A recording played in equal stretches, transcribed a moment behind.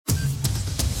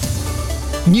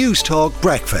News Talk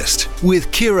Breakfast with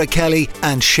Ciara Kelly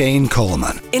and Shane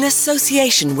Coleman. In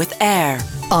association with AIR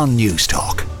on News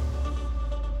Talk.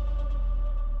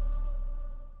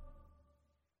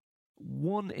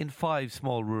 1 in 5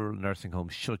 small rural nursing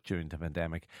homes shut during the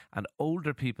pandemic, and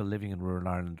older people living in rural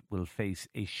Ireland will face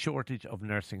a shortage of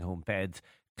nursing home beds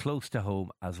close to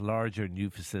home as larger new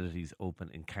facilities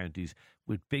open in counties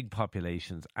with big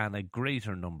populations and a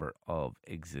greater number of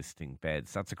existing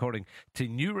beds. That's according to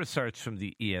new research from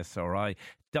the ESRI.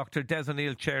 Dr. Des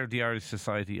O'Neill, Chair of the Irish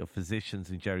Society of Physicians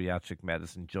in Geriatric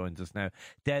Medicine, joins us now.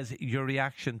 Des, your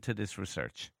reaction to this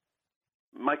research?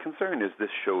 My concern is this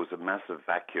shows a massive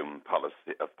vacuum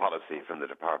policy from the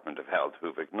Department of Health,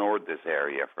 who've ignored this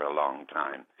area for a long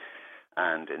time.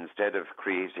 And instead of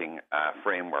creating a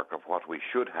framework of what we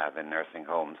should have in nursing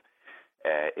homes,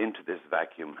 into this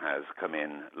vacuum has come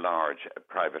in large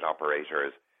private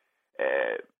operators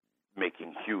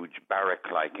making huge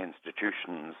barrack-like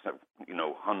institutions,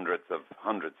 hundreds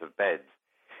of beds.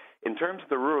 In terms of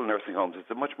the rural nursing homes,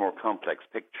 it's a much more complex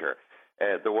picture.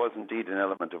 There was indeed an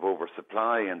element of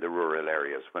oversupply in the rural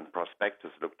areas. When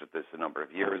Prospectus looked at this a number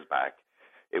of years back,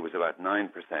 it was about 9%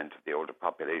 of the older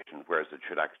population, whereas it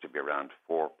should actually be around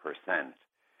 4%.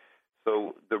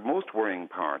 So the most worrying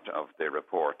part of the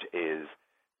report is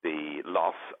the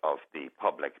loss of the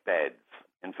public beds.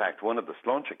 In fact, one of the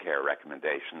Sláintecare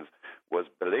recommendations was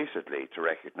belatedly to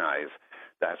recognise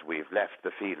that we've left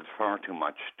the field far too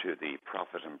much to the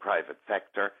profit and private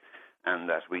sector, and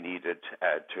that we needed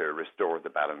to restore the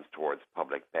balance towards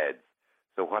public beds.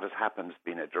 So what has happened has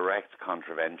been a direct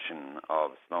contravention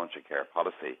of Sláintecare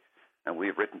policy, and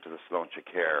we've written to the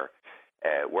Sláintecare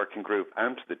working group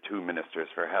and to the two ministers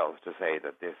for health to say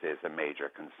that this is a major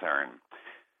concern.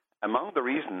 Among the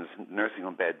reasons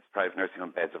private nursing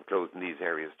home beds have closed in these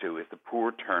areas too, is the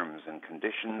poor terms and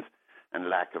conditions and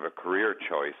lack of a career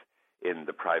choice in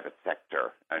the private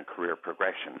sector and career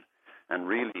progression. And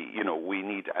really, we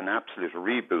need an absolute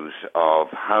reboot of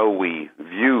how we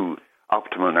view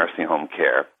optimal nursing home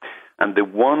care. And the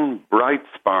one bright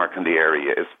spark in the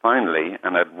area is finally,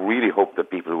 and I really hope that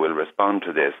people will respond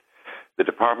to this, the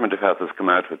Department of Health has come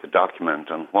out with a document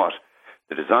on what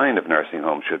the design of nursing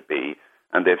homes should be,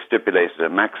 and they've stipulated a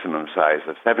maximum size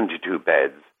of 72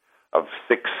 beds of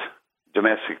 6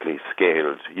 domestically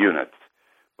scaled units.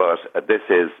 But this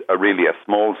is really a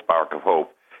small spark of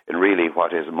hope in really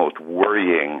what is the most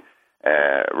worrying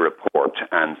report,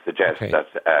 and suggests that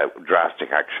drastic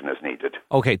action is needed.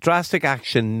 Okay, drastic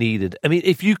action needed. I mean,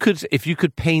 if you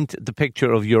could paint the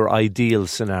picture of your ideal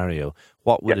scenario,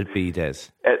 what would it be, Des?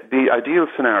 The ideal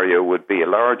scenario would be a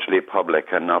largely public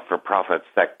and not-for-profit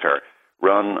sector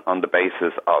run on the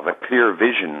basis of a clear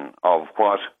vision of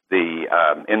what the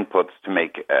inputs to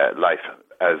make life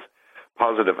as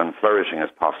positive and flourishing as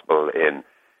possible in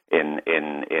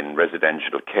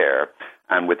residential care,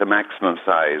 and with a maximum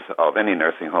size of any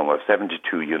nursing home of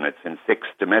 72 units in 6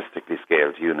 domestically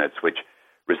scaled units, which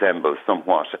resembles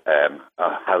somewhat a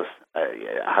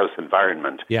house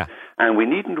environment. Yeah. And we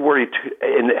needn't worry.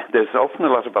 There's often a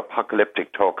lot of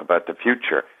apocalyptic talk about the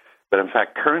future, but in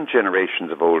fact, current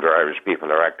generations of older Irish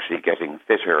people are actually getting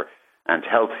fitter and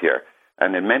healthier.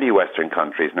 And in many Western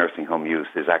countries, nursing home use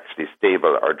is actually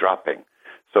stable or dropping.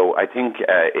 So I think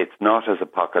it's not as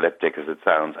apocalyptic as it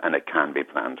sounds, and it can be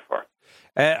planned for.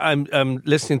 I'm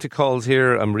listening to calls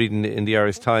here. I'm reading in the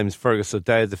Irish Times, Fergus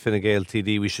O'Dowd, the Fine Gael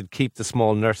TD, we should keep the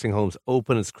small nursing homes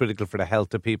open. It's critical for the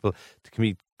health of people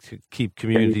to keep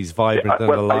communities vibrant and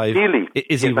alive.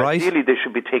 Is he right? Ideally, they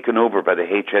should be taken over by the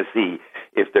HSE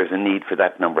if there's a need for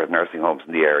that number of nursing homes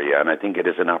in the area. And I think it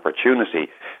is an opportunity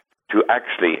to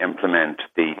actually implement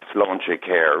the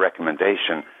Sláintecare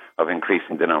recommendation of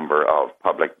increasing the number of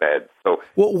public beds. So,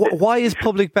 why is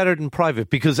public better than private?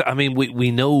 Because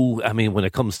we know. When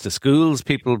it comes to schools,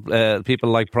 people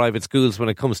like private schools. When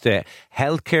it comes to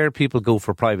healthcare, people go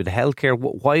for private healthcare.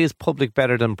 Why is public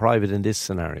better than private in this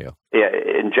scenario? Yeah,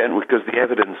 in general, because the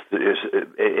evidence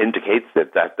indicates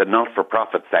that the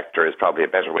not-for-profit sector is probably a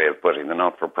better way of putting the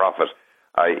not-for-profit,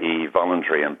 i.e.,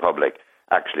 voluntary and public,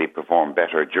 actually perform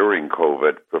better during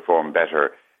COVID, perform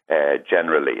better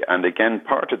generally. And again,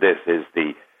 part of this is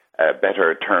the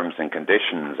better terms and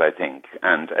conditions, I think.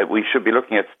 And we should be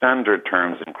looking at standard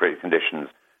terms and conditions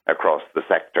across the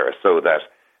sector so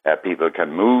that people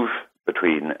can move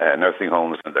between nursing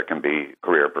homes and there can be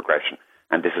career progression.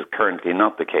 And this is currently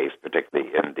not the case,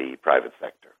 particularly in the private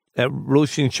sector.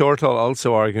 Roisin Shortall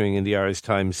also arguing in the Irish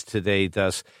Times today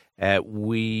that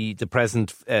the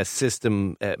present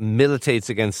system militates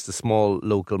against the small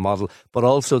local model, but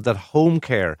also that home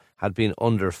care had been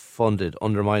underfunded,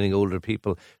 undermining older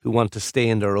people who want to stay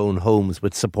in their own homes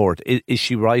with support. Is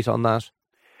she right on that?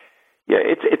 Yeah,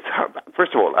 it's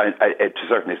first of all, to a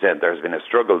certain extent, there's been a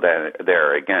struggle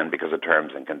there again because of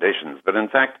terms and conditions. But in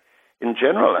fact, in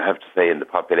general, I have to say, in the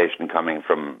population coming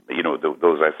from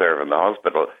those I serve in the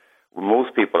hospital,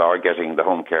 most people are getting the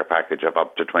home care package of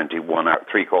up to 21 hours,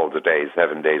 3 calls a day,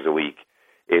 7 days a week,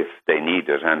 if they need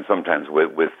it, and sometimes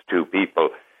with 2 people.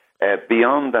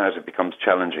 Beyond that, it becomes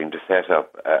challenging to set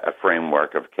up a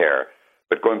framework of care.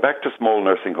 But going back to small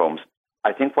nursing homes,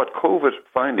 I think what COVID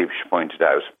finally pointed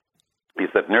out is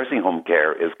that nursing home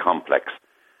care is complex.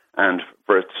 And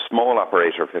for a small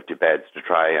operator of 50 beds to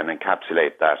try and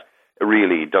encapsulate that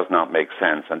really does not make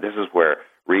sense. And this is where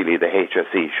really the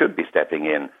HSE should be stepping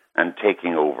in and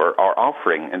taking over, or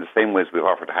offering, in the same way as we've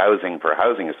offered housing for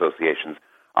housing associations,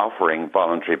 offering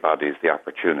voluntary bodies the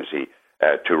opportunity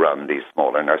to run these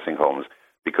smaller nursing homes,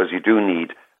 because you do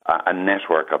need a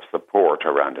network of support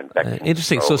around infection.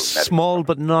 Interesting. So small,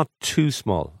 but not too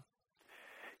small.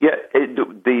 Yeah,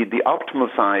 the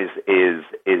optimal size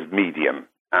is medium,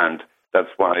 and that's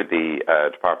why the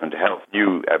Department of Health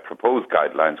new proposed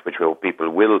guidelines, which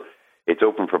it's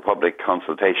open for public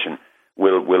consultation,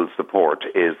 will support,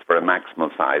 is for a maximal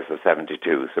size of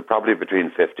 72, so probably between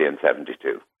 50 and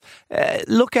 72.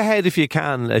 Look ahead if you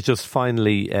can, just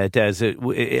finally, Des.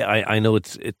 I know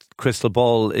it's crystal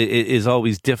ball is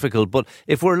always difficult, but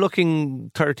if we're looking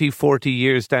 30, 40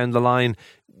 years down the line,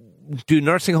 do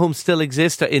nursing homes still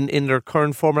exist in their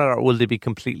current format, or will they be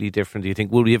completely different, do you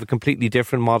think? Will we have a completely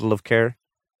different model of care?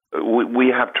 We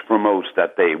have to promote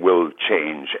that they will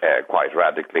change quite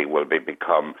radically, will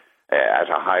become at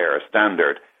a higher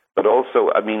standard. But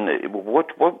also, I mean,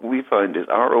 what we find is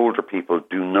our older people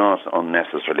do not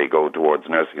unnecessarily go towards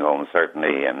nursing homes,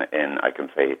 certainly in I can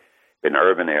say, in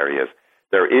urban areas.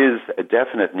 There is a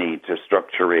definite need to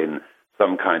structure in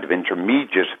some kind of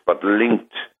intermediate but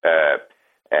linked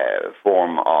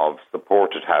form of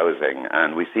supported housing.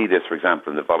 And we see this, for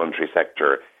example, in the voluntary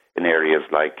sector in areas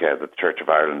like the Church of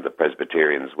Ireland, the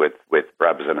Presbyterians with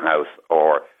Brabazon House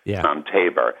or Mount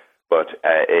Tabor. But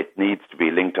it needs to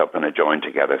be linked up in a joined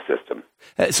together system.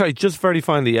 Sorry, just very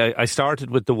finally, I started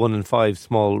with the 1 in 5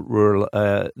 small rural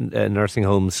nursing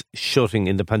homes shutting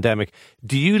in the pandemic.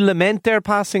 Do you lament their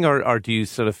passing, or do you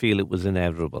sort of feel it was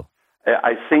inevitable?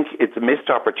 I think it's a missed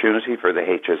opportunity for the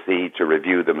HSE to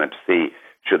review them and to see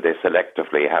should they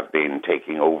selectively have been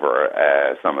taking over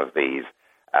some of these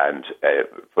and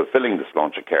fulfilling the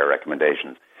launch of care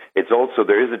recommendations. It's also,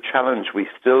 there is a challenge. We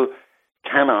still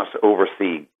cannot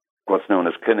oversee what's known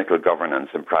as clinical governance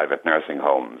in private nursing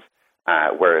homes,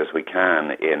 whereas we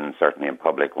can certainly in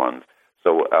public ones.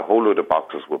 So a whole load of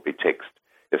boxes would be ticked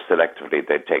if selectively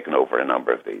they'd taken over a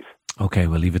number of these. OK,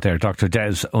 we'll leave it there. Dr.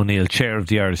 Des O'Neill, Chair of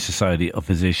the Irish Society of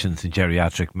Physicians in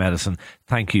Geriatric Medicine,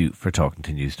 thank you for talking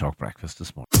to News Talk Breakfast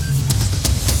this morning.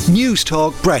 News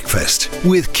Talk Breakfast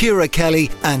with Ciara Kelly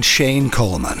and Shane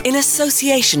Coleman. In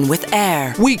association with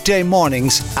AIR. Weekday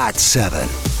mornings at 7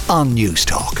 on News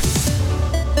Talk.